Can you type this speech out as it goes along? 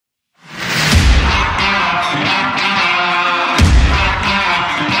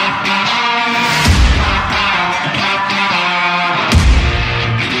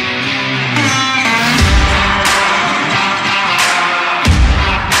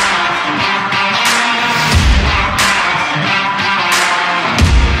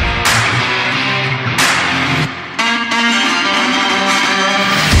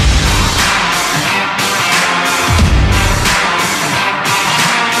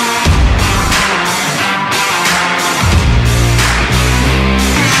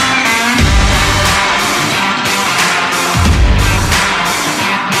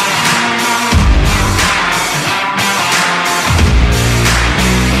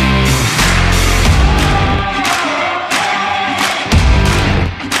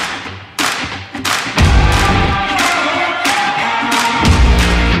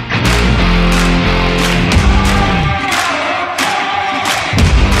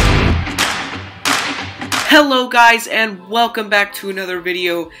Hello guys, and welcome back to another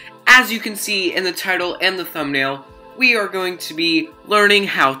video. As you can see in the title and the thumbnail, we are going to be learning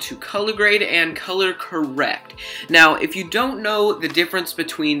how to color grade and color correct. Now, if you don't know the difference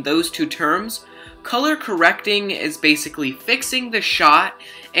between those two terms, color correcting is basically fixing the shot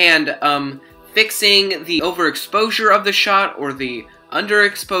and fixing the overexposure of the shot or the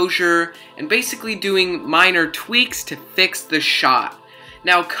underexposure, and basically doing minor tweaks to fix the shot.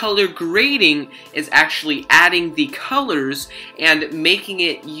 Now, color grading is actually adding the colors and making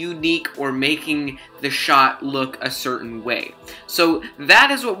it unique or making the shot look a certain way. So that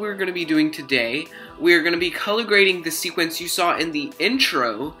is what we're going to be doing today. We're going to be color grading the sequence you saw in the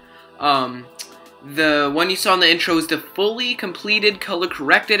intro. The one you saw in the intro is the fully completed color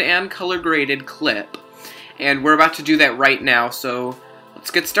corrected and color graded clip. And we're about to do that right now, so let's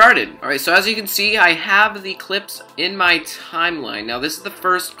get started. Alright, so as you can see, I have the clips in my timeline. Now, this is the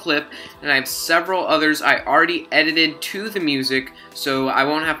first clip, and I have several others I already edited to the music, so I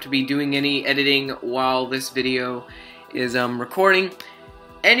won't have to be doing any editing while this video is recording.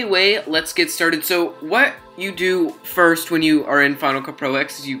 Anyway, let's get started. So, what you do first when you are in Final Cut Pro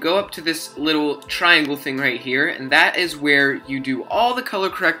X is you go up to this little triangle thing right here, and that is where you do all the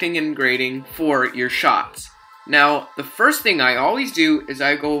color correcting and grading for your shots. Now, the first thing I always do is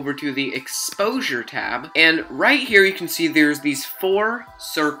I go over to the exposure tab, and right here you can see there's these 4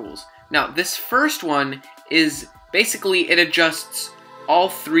 circles. Now, this first one is basically, it adjusts all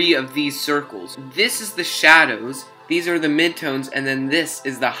 3 of these circles. This is the shadows, these are the midtones, and then this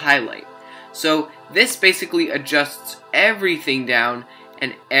is the highlight. So this basically adjusts everything down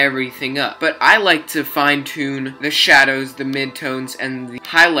and everything up. But I like to fine-tune the shadows, the midtones, and the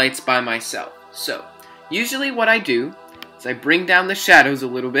highlights by myself. So usually what I do is I bring down the shadows a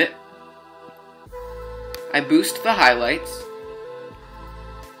little bit, I boost the highlights,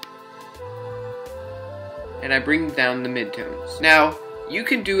 and I bring down the midtones. Now, you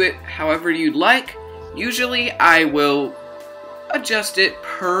can do it however you'd like. Usually I will adjust it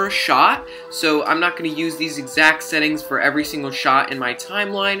per shot, so I'm not going to use these exact settings for every single shot in my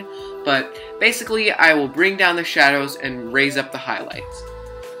timeline, but basically I will bring down the shadows and raise up the highlights.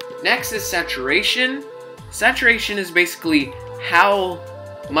 Next is saturation. Saturation is basically how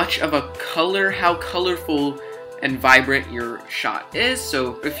much of a color, how colorful and vibrant your shot is.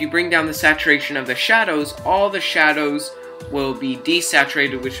 So if you bring down the saturation of the shadows, all the shadows will be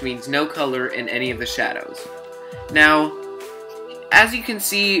desaturated, which means no color in any of the shadows. Now, as you can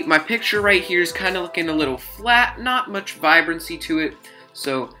see, my picture right here is kind of looking a little flat, not much vibrancy to it.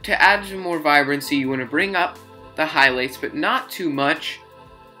 So to add some more vibrancy, you want to bring up the highlights, but not too much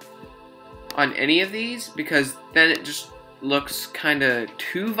on any of these, because then it just looks kind of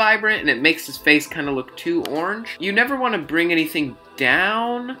too vibrant and it makes his face kind of look too orange. You never want to bring anything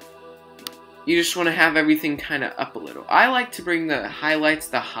down, you just want to have everything kind of up a little. I like to bring the highlights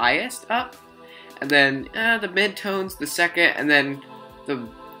the highest up, and then the midtones the second, and then the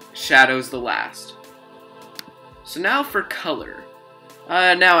shadows the last. So now for color.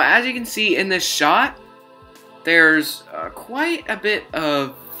 Now, as you can see in this shot, there's quite a bit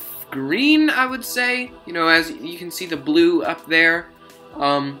of green, I would say. You know, as you can see the blue up there.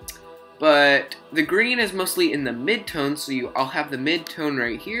 But the green is mostly in the midtone, so I'll have the midtone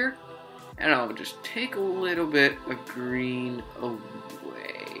right here, and I'll just take a little bit of green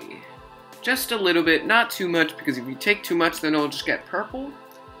away. Just a little bit, not too much, because if you take too much, then it'll just get purple.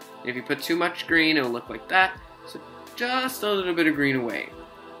 And if you put too much green, it'll look like that. So just a little bit of green away.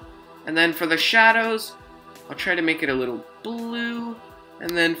 And then for the shadows, I'll try to make it a little blue.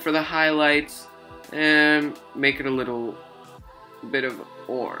 And then for the highlights, make it a little bit of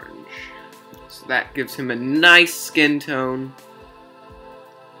orange. So that gives him a nice skin tone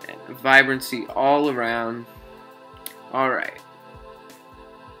and vibrancy all around. Alright.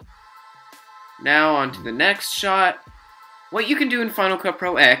 Now on to the next shot. What you can do in Final Cut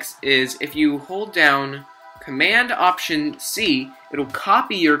Pro X is if you hold down Command Option C, it'll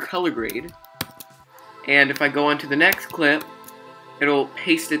copy your color grade. And if I go on to the next clip, it'll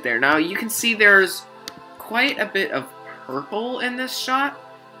paste it there. Now you can see there's quite a bit of purple in this shot,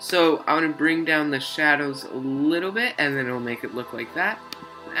 so I want to bring down the shadows a little bit, and then it'll make it look like that.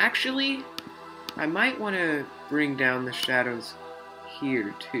 Actually, I might want to bring down the shadows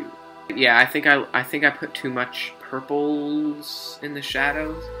here too. Yeah, I think I put too much purples in the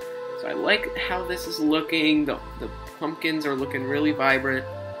shadows, so I like how this is looking. The pumpkins are looking really vibrant,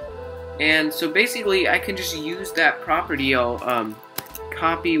 and so basically I can just use that property. I'll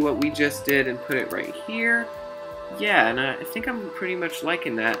copy what we just did and put it right here. Yeah, and I think I'm pretty much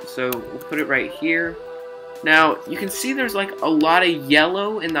liking that, so we'll put it right here. Now, you can see there's like a lot of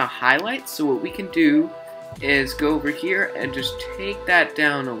yellow in the highlights, so what we can do is go over here and just take that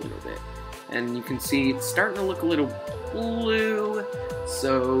down a little bit. And you can see it's starting to look a little blue,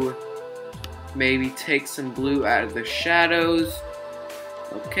 so maybe take some blue out of the shadows.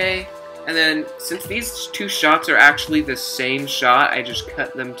 Okay, and then since these two shots are actually the same shot, I just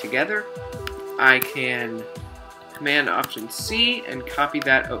cut them together. I can Command Option C and copy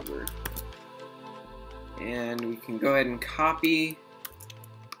that over. And we can go ahead and copy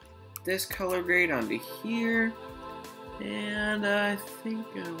this color grade onto here. And I think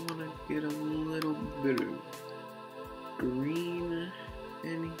I want to get a little bit of green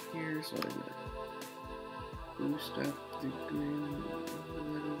in here, so I'm going to boost up the green a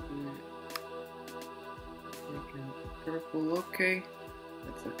little bit. Looking purple, okay,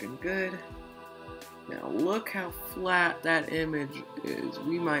 that's looking good. Now look how flat that image is.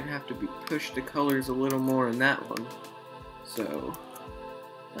 We might have to push the colors a little more in that one. So,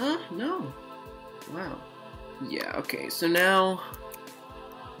 no, wow. Yeah, okay, so now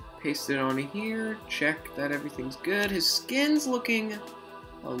paste it onto here, check that everything's good. His skin's looking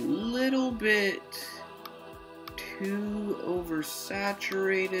a little bit too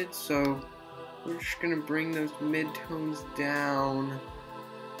oversaturated, so we're just gonna bring those mid-tones down.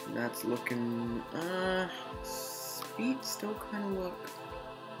 And that's looking, feet still kind of look,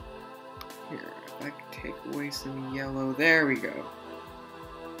 here, if I could take away some yellow, there we go.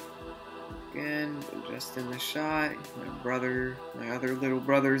 Again, just in the shot. My other little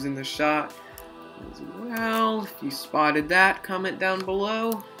brother's in the shot as well. If you spotted that, comment down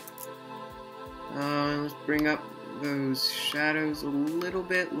below. Let's bring up those shadows a little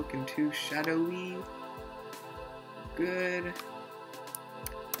bit, looking too shadowy. Good.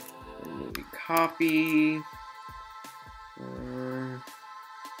 And maybe copy.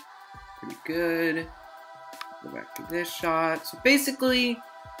 Pretty good. Go back to this shot. So basically,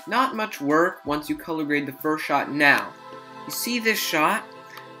 not much work once you color grade the first shot. Now, you see this shot?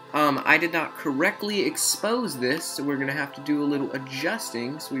 I did not correctly expose this, so we're going to have to do a little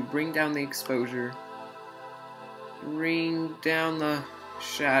adjusting. So we bring down the exposure, bring down the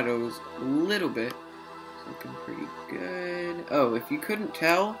shadows a little bit. It's looking pretty good. Oh, if you couldn't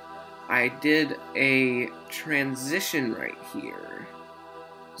tell, I did a transition right here.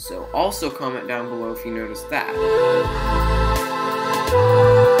 So also comment down below if you noticed that.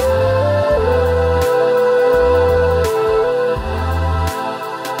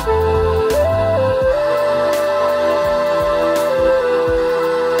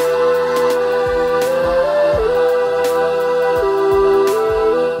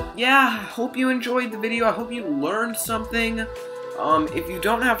 Yeah, I hope you enjoyed the video. I hope you learned something. If you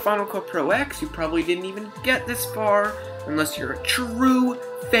don't have Final Cut Pro X, you probably didn't even get this far, unless you're a true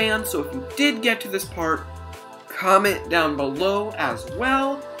fan. So if you did get to this part, comment down below as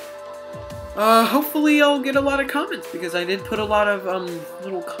well. Hopefully I'll get a lot of comments, because I did put a lot of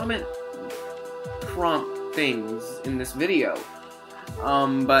little comment prompt things in this video.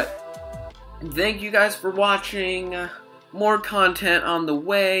 But thank you guys for watching. More content on the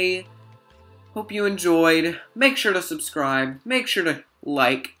way. Hope you enjoyed. Make sure to subscribe. Make sure to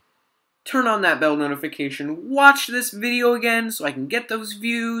like. Turn on that bell notification. Watch this video again so I can get those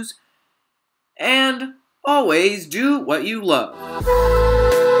views. And always do what you love.